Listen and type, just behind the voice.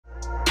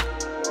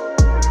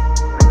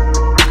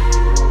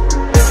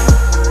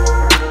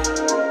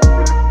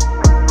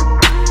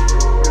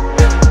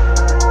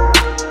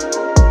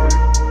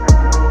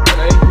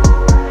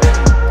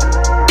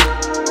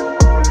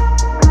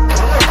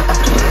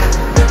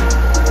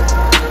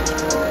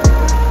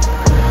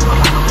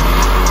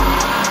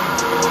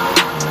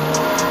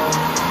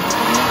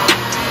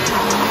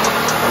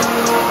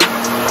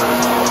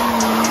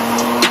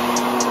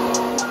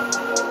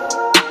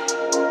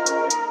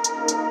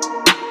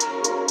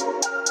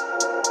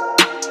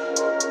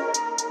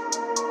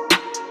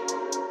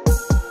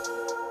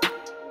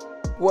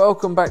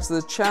Welcome back to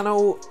the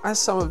channel. As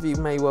some of you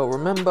may well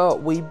remember,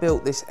 we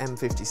built this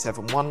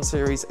M57 1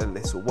 Series a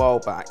little while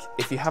back.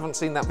 If you haven't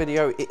seen that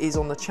video, it is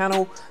on the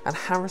channel, and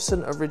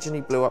Harrison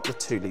originally blew up the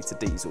 2-litre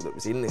diesel that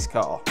was in this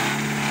car.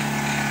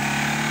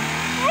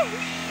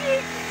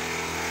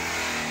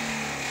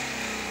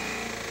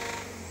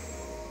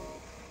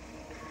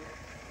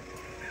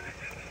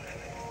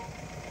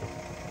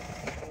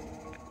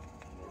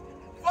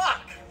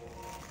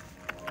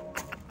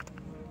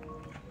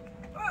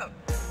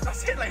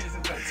 That's it, ladies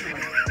and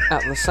gentlemen.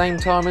 At the same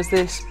time as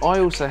this, I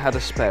also had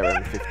a spare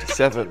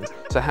M57,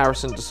 so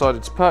Harrison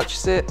decided to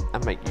purchase it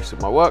and make use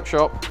of my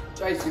workshop.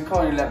 Jason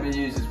kindly let me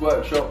use his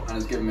workshop and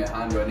has given me a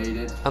hand where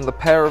needed. And the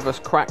pair of us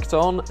cracked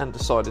on and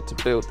decided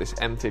to build this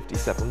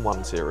M57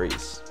 1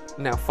 Series.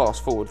 Now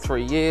fast forward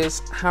 3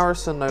 years,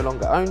 Harrison no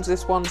longer owns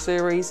this 1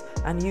 Series,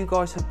 and you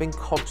guys have been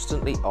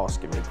constantly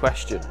asking me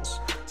questions.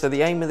 So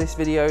the aim of this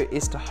video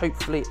is to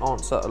hopefully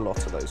answer a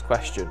lot of those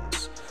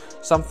questions.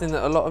 Something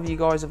that a lot of you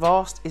guys have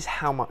asked is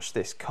how much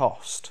this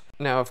cost.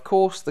 Now of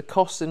course the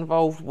costs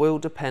involved will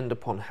depend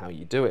upon how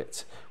you do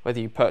it, whether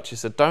you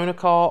purchase a donor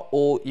car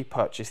or you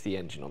purchase the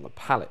engine on the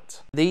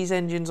pallet. These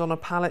engines on a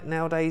pallet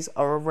nowadays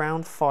are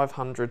around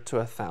 £500 to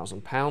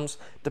 £1,000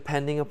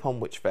 depending upon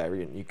which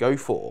variant you go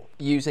for.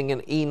 Using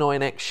an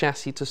E9X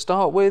chassis to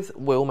start with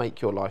will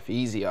make your life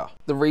easier.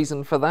 The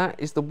reason for that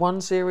is the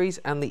 1 Series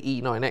and the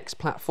E9X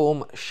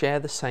platform share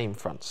the same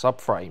front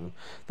subframe.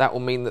 That will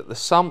mean that the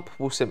sump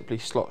will simply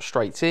slot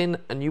straight in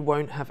and you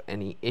won't have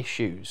any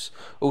issues.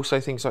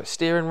 Also things like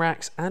steering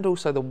racks and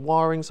also the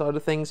wiring side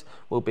of things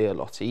will be a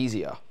lot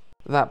easier.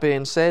 That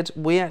being said,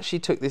 we actually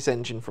took this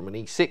engine from an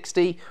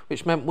E60,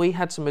 which meant we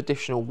had some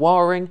additional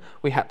wiring.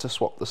 We had to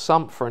swap the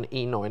sump for an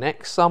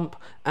E9X sump,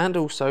 and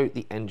also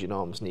the engine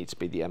arms need to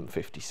be the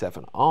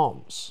M57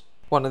 arms.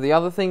 One of the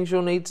other things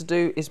you'll need to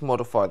do is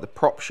modify the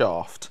prop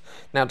shaft.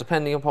 Now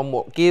depending upon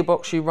what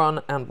gearbox you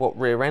run and what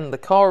rear end the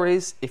car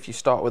is, if you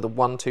start with a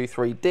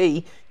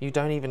 123D, you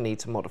don't even need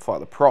to modify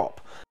the prop.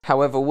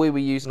 However, we were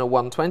using a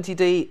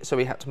 120D, so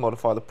we had to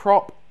modify the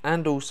prop,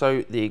 and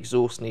also the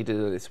exhaust needed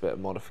a little bit of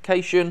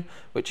modification,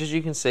 which as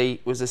you can see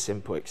was a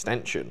simple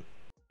extension.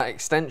 That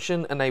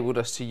extension enabled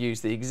us to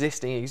use the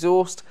existing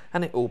exhaust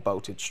and it all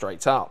bolted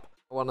straight up.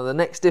 One of the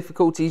next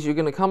difficulties you're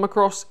going to come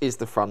across is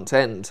the front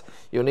end.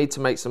 You'll need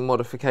to make some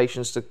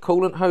modifications to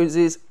coolant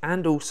hoses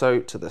and also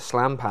to the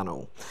slam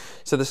panel.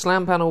 So the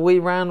slam panel we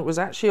ran was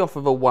actually off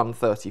of a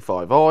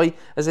 135i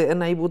as it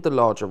enabled the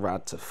larger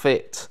rad to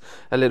fit.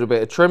 A little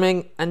bit of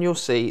trimming and you'll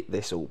see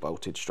this all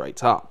bolted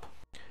straight up.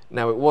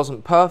 Now it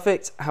wasn't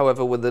perfect,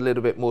 however with a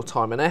little bit more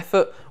time and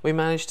effort we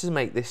managed to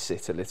make this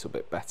sit a little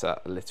bit better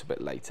a little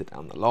bit later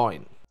down the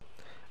line.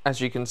 As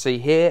you can see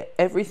here,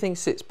 everything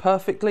sits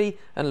perfectly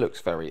and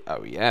looks very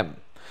OEM.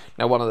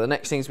 Now one of the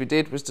next things we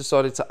did was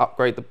decided to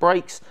upgrade the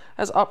brakes,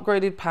 as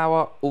upgraded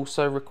power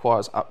also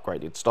requires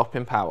upgraded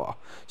stopping power.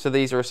 So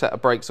these are a set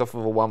of brakes off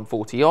of a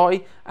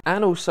 140i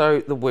and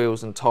also the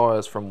wheels and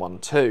tyres from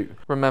 1.2.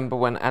 Remember,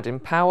 when adding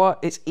power,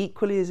 it's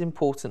equally as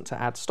important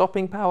to add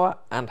stopping power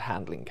and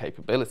handling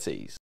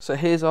capabilities. So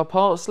here's our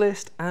parts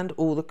list and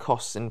all the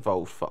costs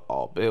involved for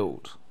our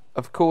build.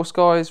 Of course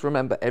guys,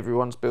 remember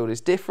everyone's build is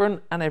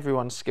different and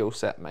everyone's skill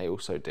set may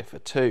also differ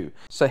too.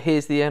 So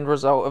here's the end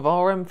result of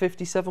our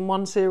M57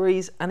 1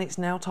 Series, and it's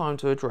now time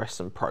to address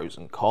some pros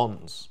and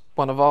cons.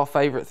 One of our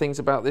favourite things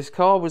about this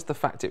car was the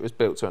fact it was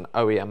built to an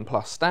OEM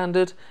Plus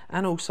standard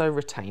and also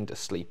retained a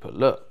sleeper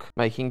look.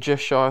 Making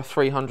just shy of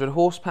 300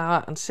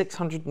 horsepower and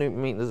 600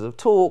 Nm of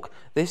torque,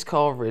 this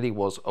car really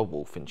was a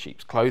wolf in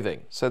sheep's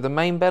clothing. So the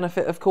main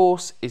benefit of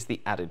course is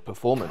the added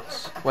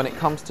performance. When it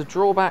comes to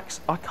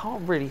drawbacks, I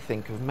can't really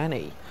think of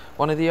many.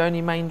 One of the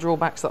only main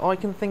drawbacks that I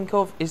can think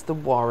of is the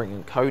wiring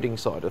and coding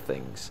side of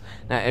things.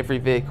 Now every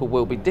vehicle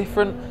will be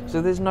different,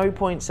 so there's no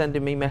point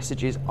sending me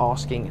messages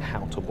asking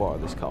how to wire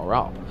this car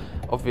up.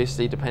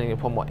 Obviously depending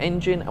upon what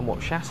engine and what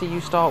chassis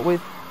you start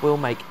with will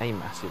make a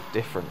massive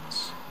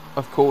difference.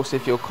 Of course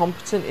if you're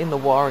competent in the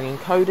wiring and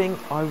coding,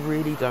 I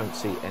really don't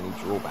see any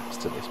drawbacks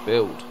to this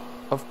build.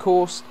 Of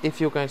course, if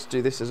you're going to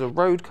do this as a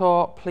road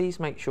car, please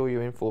make sure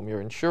you inform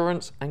your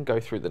insurance and go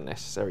through the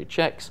necessary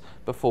checks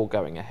before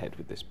going ahead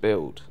with this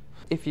build.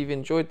 If you've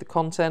enjoyed the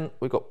content,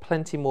 we've got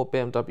plenty more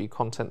BMW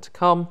content to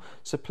come,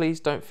 so please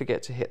don't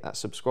forget to hit that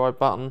subscribe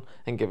button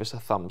and give us a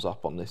thumbs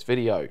up on this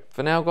video.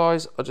 For now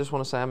guys, I just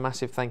want to say a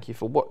massive thank you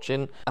for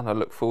watching, and I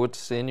look forward to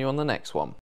seeing you on the next one.